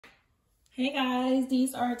Hey guys,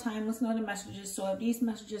 these are timeless noted messages. So if these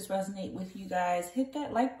messages resonate with you guys, hit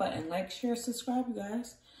that like button, like, share, subscribe, you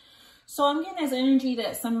guys. So I'm getting this energy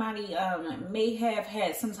that somebody may have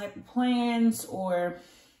had some type of plans, or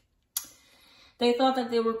they thought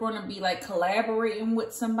that they were going to be like collaborating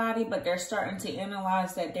with somebody, but they're starting to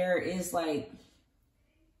analyze that there is like,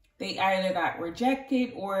 they either got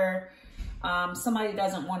rejected or somebody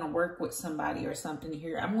doesn't want to work with somebody or something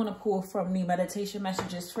here. I'm going to pull from the meditation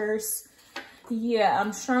messages first. Yeah,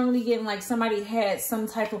 I'm strongly getting like somebody had some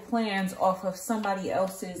type of plans off of somebody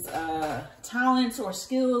else's talents or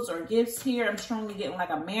skills or gifts here. I'm strongly getting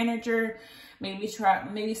like a manager. Maybe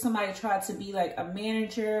somebody tried to be like a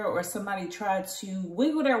manager, or somebody tried to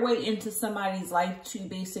wiggle their way into somebody's life to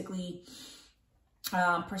basically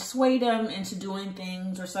persuade them into doing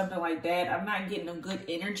things or something like that. I'm not getting a good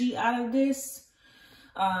energy out of this.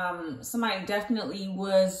 Somebody definitely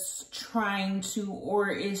was trying to, or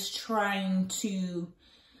is trying to,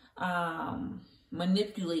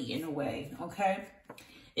 manipulate in a way. Okay.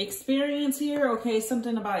 Experience here. Okay.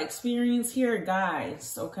 Something about experience here,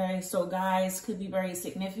 guys. Okay. So guys could be very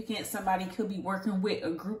significant. Somebody could be working with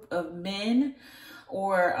a group of men,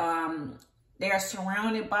 or, they are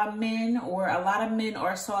surrounded by men, or a lot of men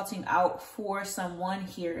are salting out for someone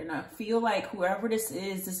here. And I feel like whoever this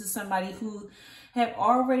is somebody who have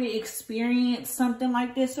already experienced something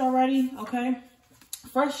like this already, okay?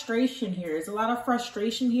 Frustration here. There's a lot of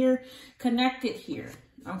frustration here connected here,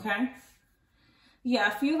 okay? Yeah, I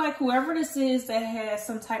feel like whoever this is that has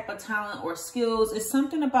some type of talent or skills, it's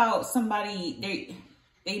something about somebody,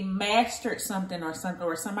 they mastered something, or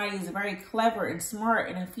somebody is very clever and smart,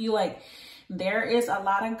 and I feel like there is a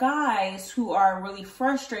lot of guys who are really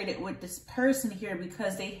frustrated with this person here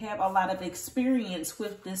because they have a lot of experience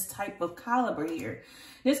with this type of caliber here.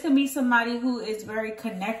 This can be somebody who is very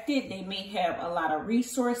connected. They may have a lot of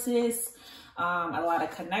resources, a lot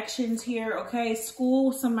of connections here. Okay,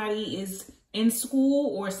 school, somebody is in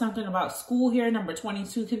school or something about school here. Number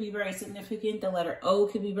 22 could be very significant. The letter O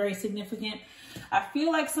could be very significant. I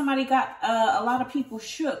feel like somebody got a lot of people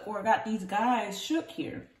shook, or got these guys shook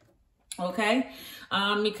here. Okay,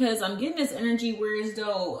 because I'm getting this energy where as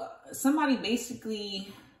though somebody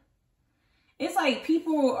basically, it's like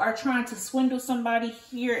people are trying to swindle somebody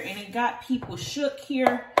here, and it got people shook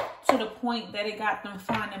here to the point that it got them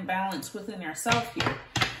finding balance within their self here.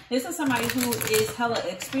 This is somebody who is hella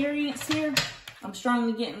experienced here. I'm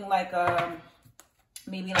strongly getting like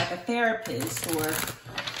maybe like a therapist, or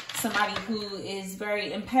somebody who is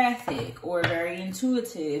very empathic or very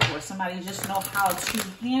intuitive, or somebody just know how to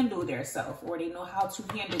handle their self, or they know how to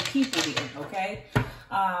handle people here, okay?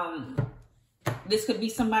 This could be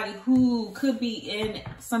somebody who could be in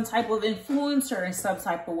some type of influencer in some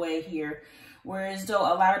type of way here, whereas though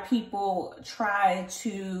a lot of people try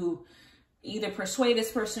to either persuade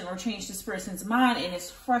this person or change this person's mind, and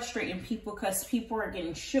it's frustrating people because people are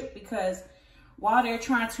getting shook because while they're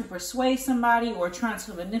trying to persuade somebody or trying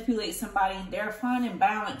to manipulate somebody, they're finding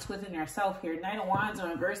balance within their self here. Knight of Wands in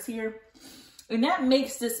reverse here. And that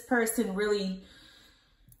makes this person really,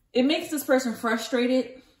 it makes this person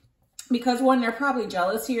frustrated because, one, they're probably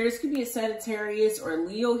jealous here. This could be a Sagittarius or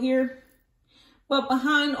Leo here. But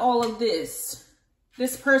behind all of this,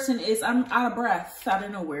 this person is, I'm out of breath out of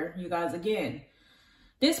nowhere, you guys, again.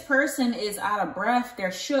 This person is out of breath.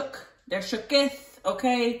 They're shook. They're shooketh,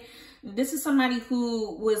 okay? This is somebody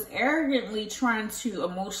who was arrogantly trying to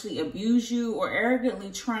emotionally abuse you, or arrogantly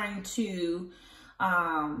trying to,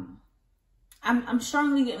 I'm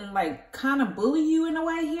strongly getting like kind of bully you in a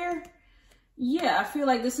way here. Yeah, I feel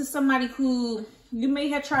like this is somebody who you may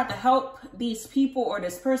have tried to help these people or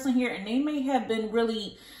this person here, and they may have been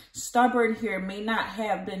really stubborn here, may not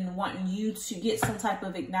have been wanting you to get some type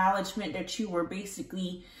of acknowledgement that you were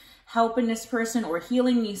basically helping this person or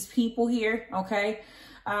healing these people here, okay?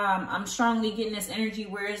 I'm strongly getting this energy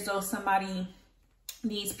whereas though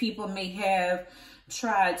these people may have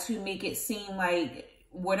tried to make it seem like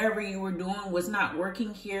whatever you were doing was not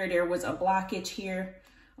working here. There was a blockage here.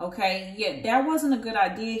 Okay. Yeah, that wasn't a good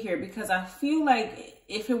idea here, because I feel like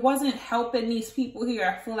if it wasn't helping these people here,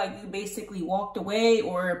 I feel like you basically walked away,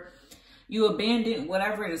 or you abandoned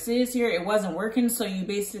whatever this is here. It wasn't working. So you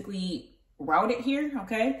basically routed here.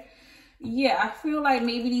 Okay. Yeah, I feel like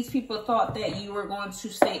maybe these people thought that you were going to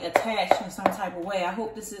stay attached in some type of way. I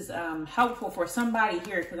hope this is helpful for somebody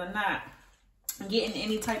here, because I'm not getting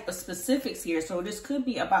any type of specifics here. So this could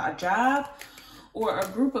be about a job or a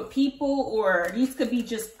group of people, or these could be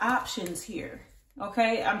just options here.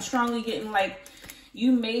 Okay, I'm strongly getting like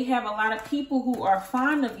you may have a lot of people who are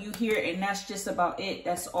fond of you here, and that's just about it.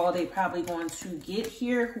 That's all they probably going to get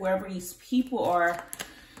here. Whoever these people are,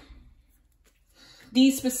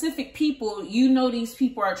 these specific people, you know, these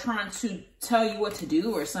people are trying to tell you what to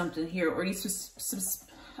do or something here, or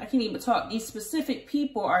I can't even talk. These specific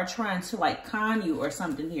people are trying to like con you or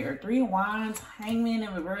something here. 3 of Wands, Hangman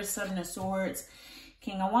in reverse, 7 of Swords,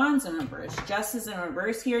 King of Wands in reverse, Justice in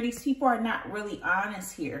reverse here. These people are not really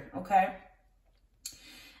honest here, okay?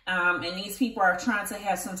 And these people are trying to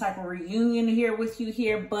have some type of reunion here with you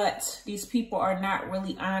here, but these people are not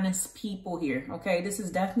really honest people here, okay? This is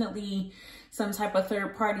definitely some type of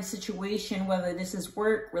third party situation, whether this is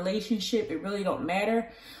work, relationship, it really don't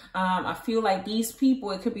matter. I feel like these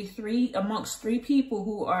people, it could be amongst three people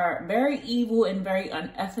who are very evil and very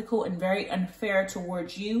unethical and very unfair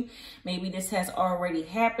towards you. Maybe this has already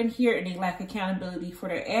happened here and they lack accountability for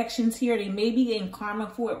their actions here. They may be getting karma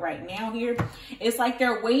for it right now here. It's like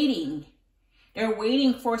they're waiting. They're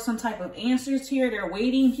waiting for some type of answers here. They're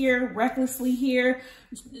waiting here, recklessly here,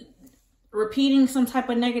 repeating some type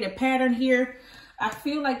of negative pattern here. I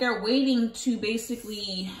feel like they're waiting to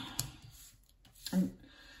basically...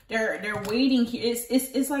 They're waiting here.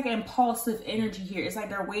 It's like impulsive energy here. It's like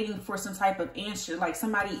they're waiting for some type of answer. Like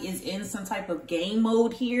somebody is in some type of game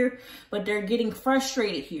mode here, but they're getting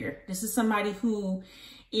frustrated here. This is somebody who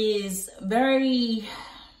is they're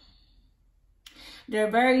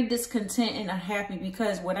very discontent and unhappy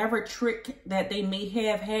because whatever trick that they may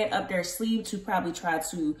have had up their sleeve to probably try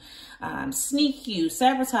to sneak you,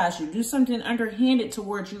 sabotage you, do something underhanded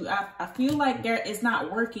towards you. I feel like it's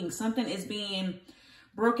not working. Something is being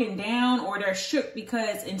broken down, or they're shook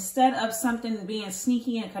because instead of something being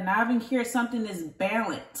sneaky and conniving here, something is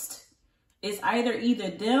balanced. It's either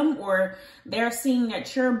them or they're seeing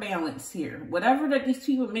that you're balanced here. Whatever that these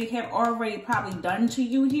people may have already probably done to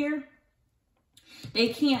you here, they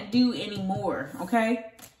can't do anymore,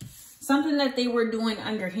 okay? Something that they were doing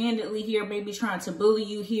underhandedly here, maybe trying to bully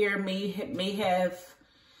you here, may have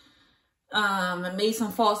made some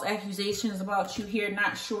false accusations about you here.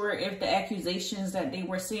 Not sure if the accusations that they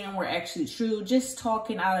were saying were actually true. Just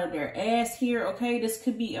talking out of their ass here, okay? This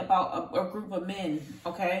could be about a group of men,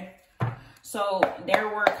 okay? So there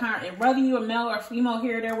were whether you a male or female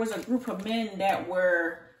here, there was a group of men that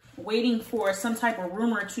were waiting for some type of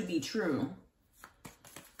rumor to be true.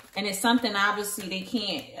 And it's something obviously they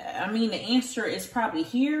can't, I mean, the answer is probably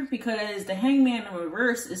here because the Hangman in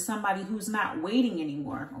reverse is somebody who's not waiting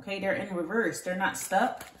anymore, okay? They're in reverse. They're not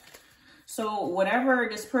stuck. So whatever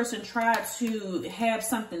this person tried to have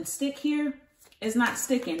something stick here is not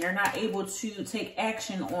sticking. They're not able to take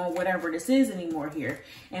action on whatever this is anymore here.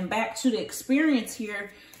 And back to the experience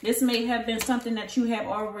here, this may have been something that you have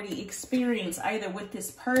already experienced either with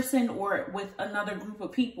this person or with another group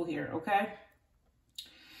of people here, okay?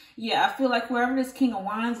 Yeah, I feel like whoever this King of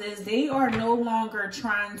Wands is, they are no longer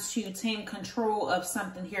trying to take control of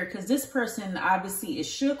something here because this person obviously is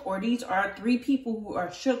shook, or these are three people who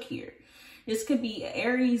are shook here. This could be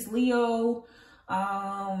Aries, Leo,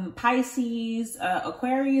 Pisces,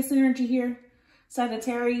 Aquarius energy here,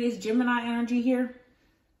 Sagittarius, Gemini energy here.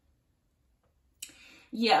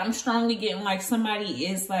 Yeah, I'm strongly getting like somebody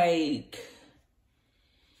is like...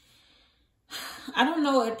 I don't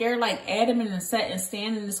know if they're like adamant and set and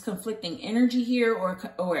stand in this conflicting energy here,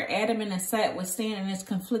 or adamant and set with staying in this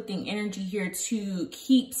conflicting energy here to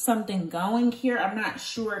keep something going here. I'm not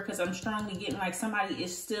sure because I'm strongly getting like somebody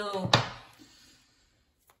is still,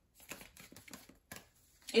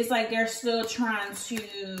 it's like they're still trying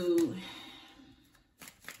to,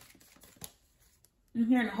 I'm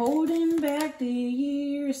hearing holding back the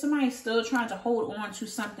years. Somebody's still trying to hold on to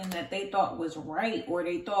something that they thought was right, or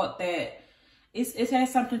they thought that it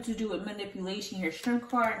has something to do with manipulation here. Strength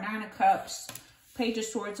card, 9 of Cups, Page of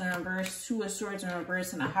Swords in reverse, 2 of Swords in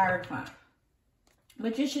reverse, and a Hierophant.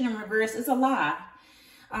 Magician in reverse is a lie.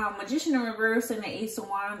 Magician in reverse and the Ace of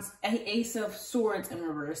Wands, Ace of Swords in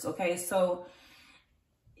reverse. Okay, so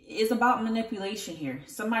it's about manipulation here.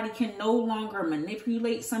 Somebody can no longer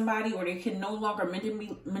manipulate somebody, or they can no longer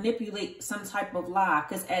manipulate some type of lie.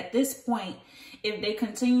 Because at this point, if they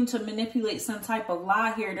continue to manipulate some type of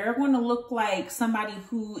lie here, they're going to look like somebody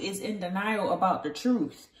who is in denial about the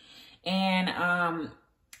truth. And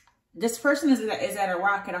this person is at a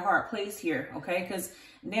rock and a hard place here, okay? Because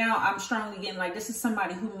now I'm strongly getting like this is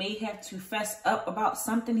somebody who may have to fess up about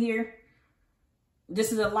something here.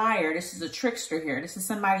 This is a liar. This is a trickster here. This is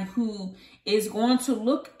somebody who is going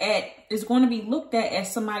to be looked at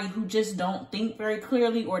as somebody who just don't think very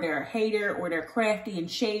clearly, or they're a hater, or they're crafty and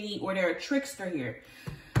shady, or they're a trickster here.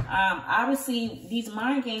 Obviously, these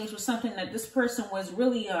mind games was something that this person was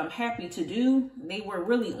really happy to do. They were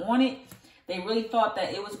really on it. They really thought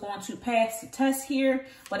that it was going to pass the test here,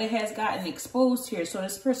 but it has gotten exposed here. So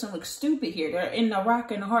this person looks stupid here. They're in the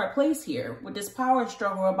rock and a hard place here with this power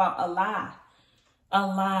struggle about a lie. A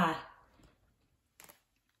lie.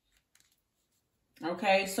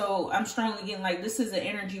 Okay, so I'm strongly getting like this is an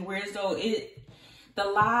energy where as though the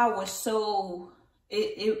lie was so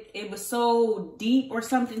it was so deep or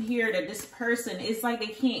something here that this person, it's like they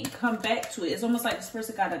can't come back to it. It's almost like this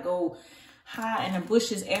person got to go hide in the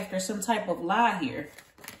bushes after some type of lie here.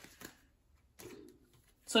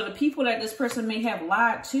 So the people that this person may have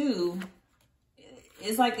lied to,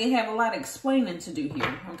 it's like they have a lot of explaining to do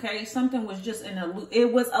here. Okay, something was just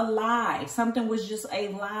it was a lie. Something was just a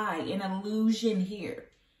lie, an illusion here.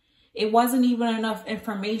 It wasn't even enough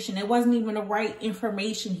information. It wasn't even the right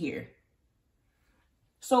information here.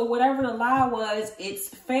 So whatever the lie was, it's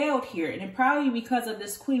failed here. And it probably because of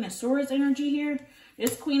this Queen of Swords energy here.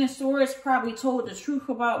 This Queen of Swords probably told the truth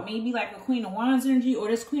about maybe like a Queen of Wands energy, or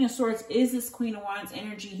this Queen of Swords is this Queen of Wands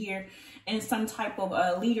energy here and some type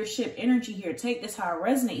of leadership energy here. Take this how it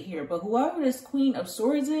resonate here. But whoever this Queen of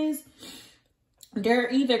Swords is, they're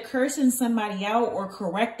either cursing somebody out or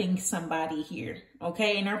correcting somebody here.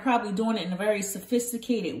 Okay, and they're probably doing it in a very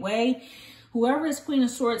sophisticated way. Whoever is Queen of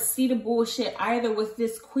Swords see the bullshit either with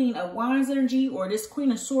this Queen of Wands energy, or this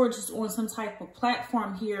Queen of Swords is on some type of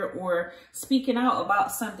platform here or speaking out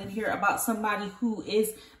about something here, about somebody who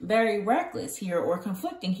is very reckless here or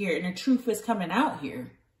conflicting here, and the truth is coming out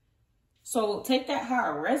here. So take that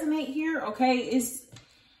how it resonate here, okay?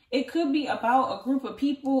 It could be about a group of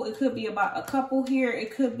people. It could be about a couple here.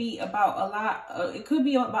 It could be about a lot. It could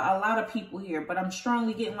be about a lot of people here. But I'm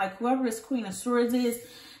strongly getting like whoever this Queen of Swords is,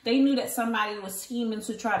 they knew that somebody was scheming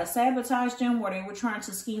to try to sabotage them, or they were trying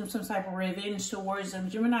to scheme some type of revenge towards them.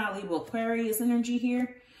 Gemini, Libra, Aquarius energy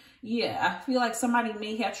here. Yeah, I feel like somebody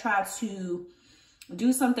may have tried to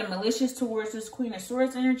do something malicious towards this Queen of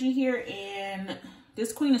Swords energy here. And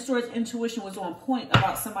this Queen of Swords intuition was on point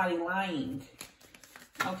about somebody lying.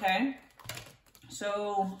 Okay.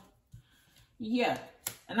 So, yeah.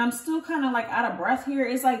 And I'm still kind of like out of breath here.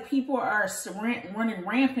 It's like people are running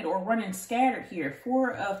rampant or running scattered here.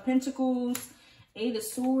 4 of Pentacles, 8 of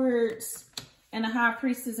Swords, and the High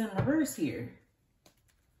Priestess in reverse here.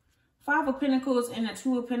 5 of Pentacles and the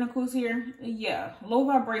 2 of Pentacles here. Yeah, low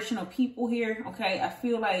vibrational people here. Okay, I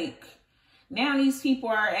feel like now these people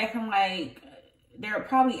are acting like they're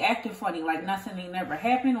probably acting funny, like nothing ain't never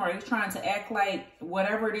happened, or they're trying to act like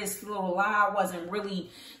whatever this little lie wasn't really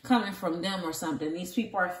coming from them or something. These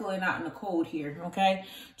people are feeling out in the cold here, okay?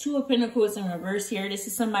 2 of Pentacles in reverse here. This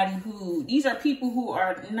is somebody who, these are people who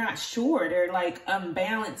are not sure. They're like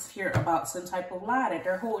unbalanced here about some type of lie that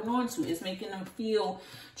they're holding on to. It's making them feel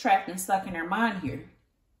trapped and stuck in their mind here.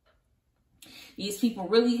 These people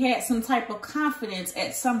really had some type of confidence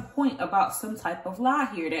at some point about some type of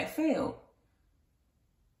lie here that failed.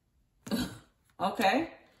 Okay,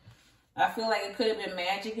 I feel like it could have been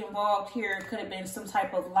magic involved here. It could have been some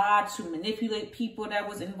type of lie to manipulate people that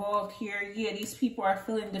was involved here. Yeah, these people are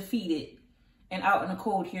feeling defeated and out in the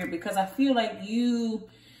cold here, because I feel like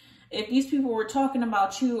if these people were talking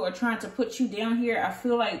about you or trying to put you down here, I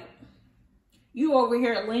feel like you over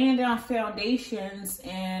here laying down foundations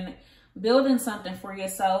and building something for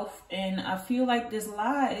yourself. And I feel like this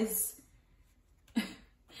lie is...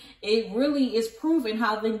 it really is proving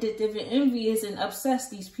how vindictive and envious and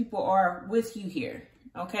obsessed these people are with you here.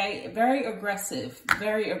 Okay, very aggressive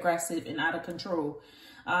and out of control.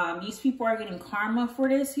 These people are getting karma for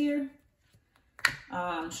this here.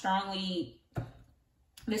 Strongly,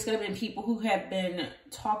 there's going to be people who have been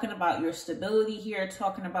talking about your stability here,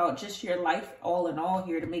 talking about just your life all in all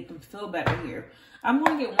here to make them feel better here. I'm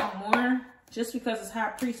going to get one more just because it's High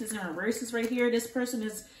Priestess and reverses right here. This person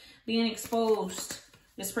is being exposed.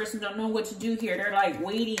 This person don't know what to do here. They're like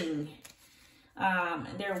waiting.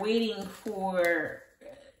 They're waiting for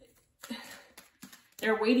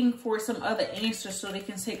some other answer so they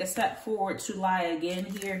can take a step forward to lie again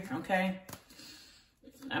here. Okay.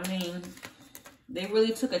 I mean, they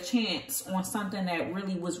really took a chance on something that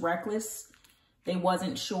really was reckless. They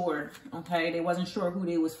wasn't sure. Okay. They wasn't sure who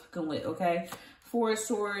they was fucking with. Okay. 4 of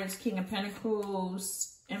Swords, King of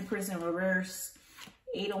Pentacles, Empress in reverse.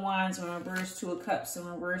 8 of Wands in reverse, 2 of Cups in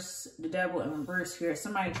reverse, the Devil in reverse here.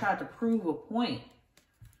 Somebody tried to prove a point,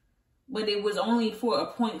 but it was only for a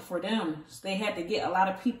point for them. So they had to get a lot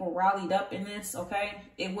of people rallied up in this, okay?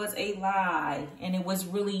 It was a lie, and it was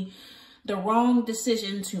really the wrong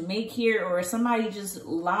decision to make here, or somebody just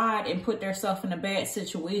lied and put themselves in a bad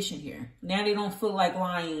situation here. Now they don't feel like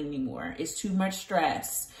lying anymore. It's too much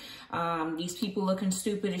stress. These people looking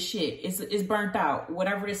stupid as shit. It's burnt out.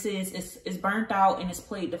 Whatever this is, it's burnt out and it's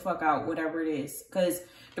played the fuck out, whatever it is. Because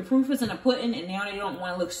the proof is in the pudding and now they don't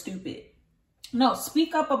want to look stupid. No,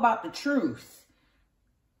 speak up about the truth.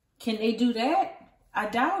 Can they do that? I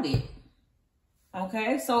doubt it.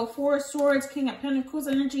 Okay, so Four of Swords, King of Pentacles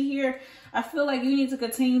energy here. I feel like you need to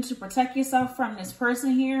continue to protect yourself from this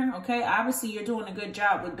person here. Okay, obviously you're doing a good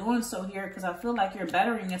job with doing so here, because I feel like you're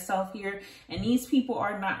bettering yourself here, and these people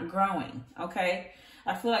are not growing. Okay,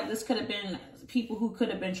 I feel like this could have been people who could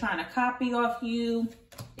have been trying to copy off you.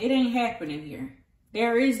 It ain't happening here.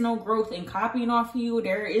 There is no growth in copying off you.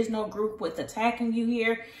 There is no growth with attacking you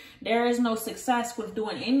here. There is no success with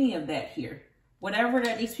doing any of that here. Whatever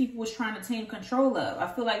that these people was trying to take control of. I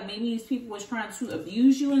feel like maybe these people was trying to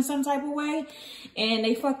abuse you in some type of way. And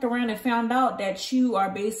they fucked around and found out that you are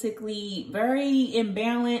basically very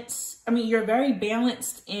imbalanced. I mean, you're very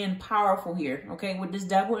balanced and powerful here. Okay, with this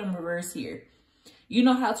Devil in reverse here. You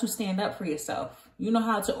know how to stand up for yourself. You know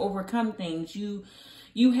how to overcome things.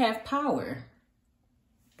 You have power.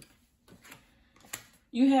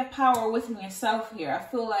 You have power within yourself here. I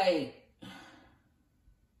feel like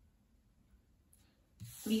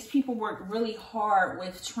these people work really hard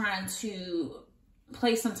with trying to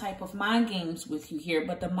play some type of mind games with you here,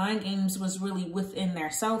 but the mind games was really within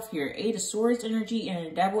their self here. Eight of Swords energy and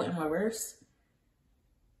a Devil in reverse.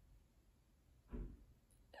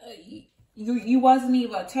 You wasn't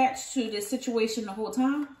even attached to this situation the whole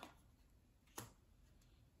time.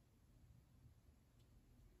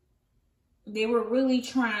 They were really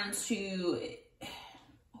trying to,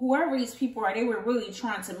 whoever these people are, they were really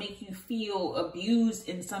trying to make you feel abused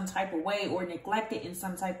in some type of way or neglected in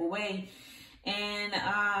some type of way. And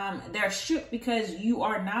they're shook because you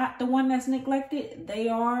are not the one that's neglected. They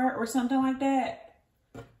are, or something like that.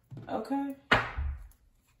 Okay.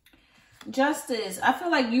 Justice. I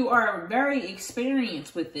feel like you are very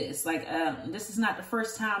experienced with this. Like, this is not the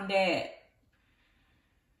first time that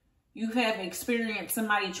you have experienced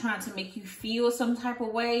somebody trying to make you feel some type of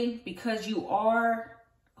way because you are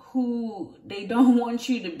who they don't want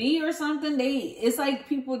you to be or something. It's like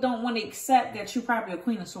people don't want to accept that you're probably a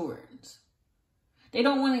Queen of Swords. They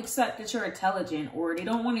don't want to accept that you're intelligent, or they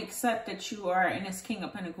don't want to accept that you are, and it's King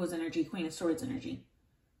of Pentacles energy, Queen of Swords energy.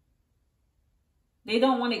 They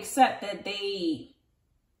don't want to accept that they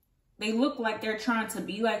look like they're trying to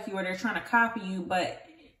be like you, or they're trying to copy you, but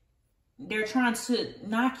they're trying to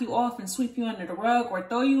knock you off and sweep you under the rug or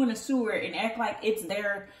throw you in a sewer and act like it's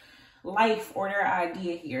their life or their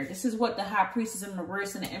idea here. This is what the High Priestess in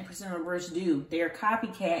reverse and the Empress in reverse do. They're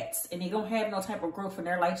copycats and they don't have no type of growth in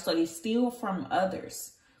their life, so they steal from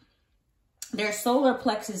others. Their solar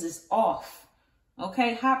plexus is off.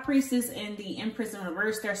 Okay, High Priestess and the Empress in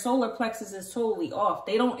reverse, their solar plexus is totally off.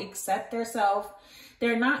 They don't accept themselves.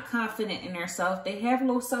 They're not confident in themselves. They have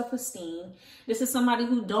low self-esteem. This is somebody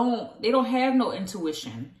who they don't have no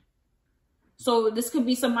intuition. So this could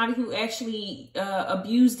be somebody who actually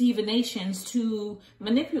abused divinations to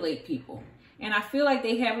manipulate people. And I feel like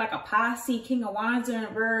they have like a posse, King of Wands in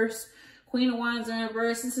reverse, Queen of Wands in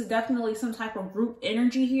reverse. This is definitely some type of group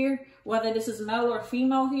energy here, whether this is male or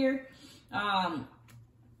female here.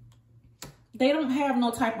 They don't have no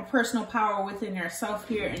type of personal power within their self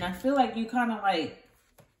here. And I feel like you kind of like,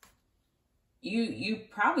 you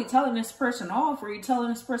probably telling this person off, or you telling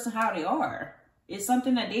this person how they are. It's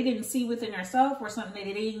something that they didn't see within themselves, or something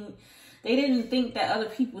that they didn't think that other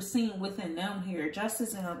people seen within them here.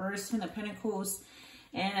 Justice in reverse, Ten of Pentacles,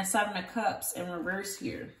 and a Seven of Cups in reverse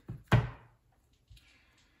here.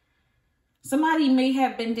 Somebody may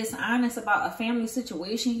have been dishonest about a family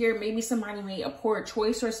situation here. Maybe somebody made a poor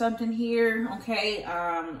choice or something here. Okay.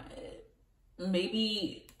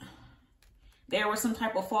 Maybe there were some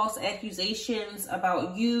type of false accusations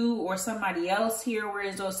about you or somebody else here,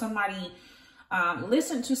 whereas though somebody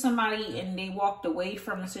listened to somebody and they walked away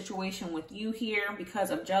from the situation with you here because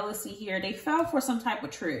of jealousy here. They fell for some type of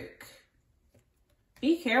trick.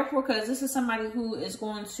 Be careful, because this is somebody who is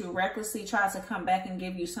going to recklessly try to come back and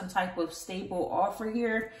give you some type of stable offer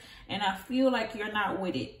here. And I feel like you're not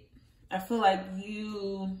with it. I feel like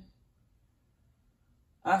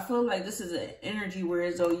this is an energy where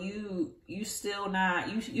as though you still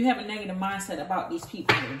not, you have a negative mindset about these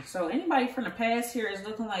people here. So anybody from the past here is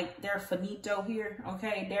looking like they're finito here.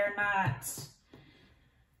 Okay, they're not.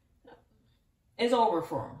 It's over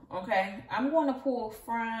for them. Okay, I'm going to pull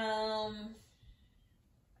from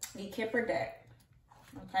the Kipper deck.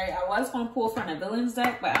 Okay, I was going to pull from the Villains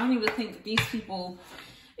deck, but I don't even think that these people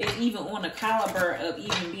is even on the caliber of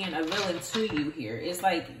even being a villain to you here. It's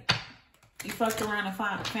like you fucked around and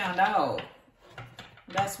found out.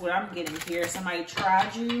 That's what I'm getting here. Somebody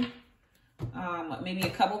tried you. Maybe a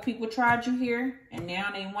couple people tried you here, and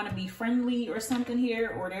now they want to be friendly or something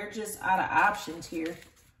here, or they're just out of options here.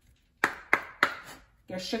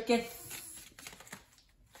 You're Shooketh.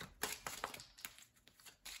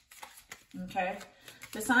 Okay.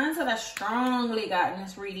 The signs that I strongly got in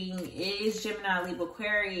this reading is Gemini, Libra,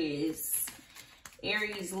 Aquarius,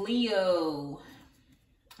 Aries, Leo,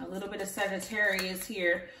 a little bit of Sagittarius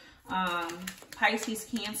here, Pisces,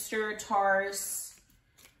 Cancer, Taurus.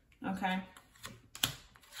 Okay.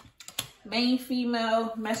 Main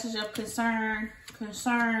female, message of concern,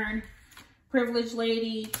 privileged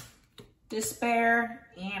lady, despair,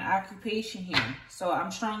 and occupation here. So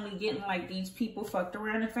I'm strongly getting like these people fucked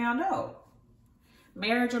around and found out.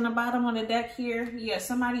 Marriage on the bottom on the deck here. Yeah,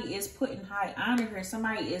 somebody is putting high honor here.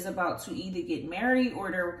 Somebody is about to either get married,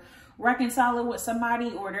 or they're reconciling with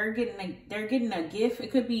somebody, or they're getting a gift.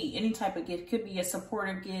 It could be any type of gift. It could be a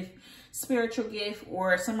supportive gift, spiritual gift,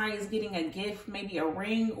 or somebody's getting a gift, maybe a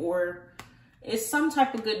ring, or it's some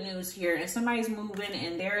type of good news here. And somebody's moving,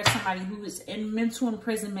 and there is somebody who is in mental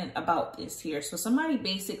imprisonment about this here. So somebody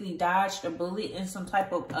basically dodged a bullet in some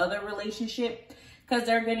type of other relationship, because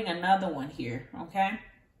they're getting another one here, okay?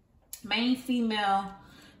 Main female.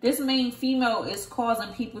 This main female is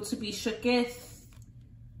causing people to be shooketh.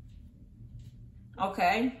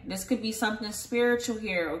 Okay? This could be something spiritual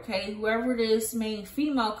here, okay? Whoever this main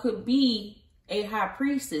female could be a high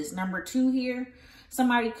priestess. Number 2 here.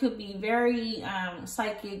 Somebody could be very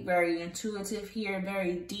psychic, very intuitive here,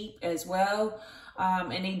 very deep as well.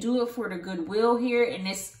 And they do it for the goodwill here. And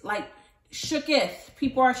it's like shooketh.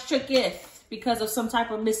 People are shooketh because of some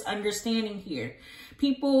type of misunderstanding here.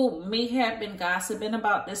 People may have been gossiping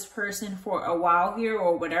about this person for a while here,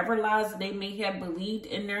 or whatever lies they may have believed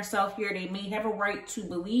in their self here. They may have a right to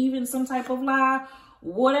believe in some type of lie,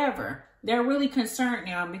 whatever. They're really concerned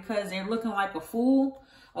now because they're looking like a fool,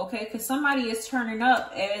 okay? Because somebody is turning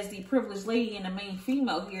up as the privileged lady and the main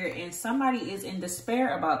female here, and somebody is in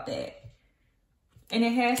despair about that. And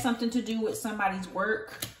it has something to do with somebody's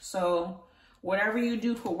work. So whatever you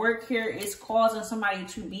do for work here is causing somebody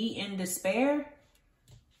to be in despair.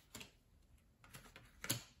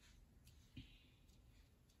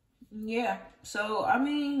 Yeah. So, I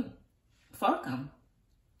mean, fuck them.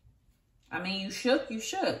 I mean, you shook.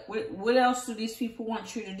 What else do these people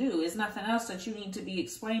want you to do? There's nothing else that you need to be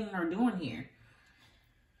explaining or doing here.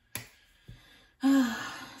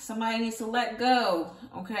 Somebody needs to let go,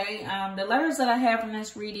 okay? The letters that I have in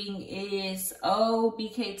this reading is O,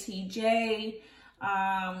 BKTJ,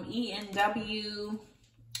 ENW,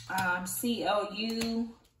 CLU,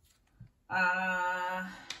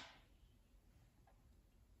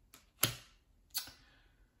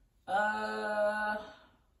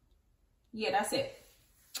 yeah, that's it.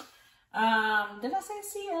 Did I say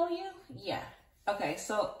CLU? Yeah. Okay,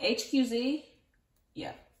 so HQZ,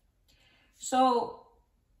 yeah. So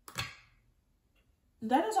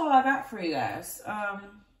that is all I got for you guys.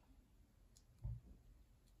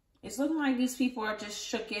 It's looking like these people are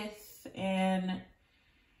just shooketh, and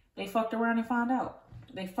they fucked around and found out.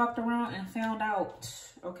 They fucked around and found out,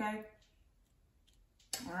 okay?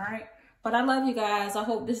 All right. But I love you guys. I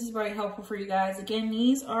hope this is very helpful for you guys. Again,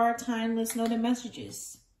 these are timeless noted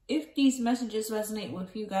messages. If these messages resonate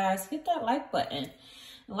with you guys, hit that like button.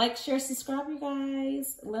 Like, share, subscribe, you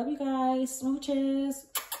guys. Love you guys. Smooches.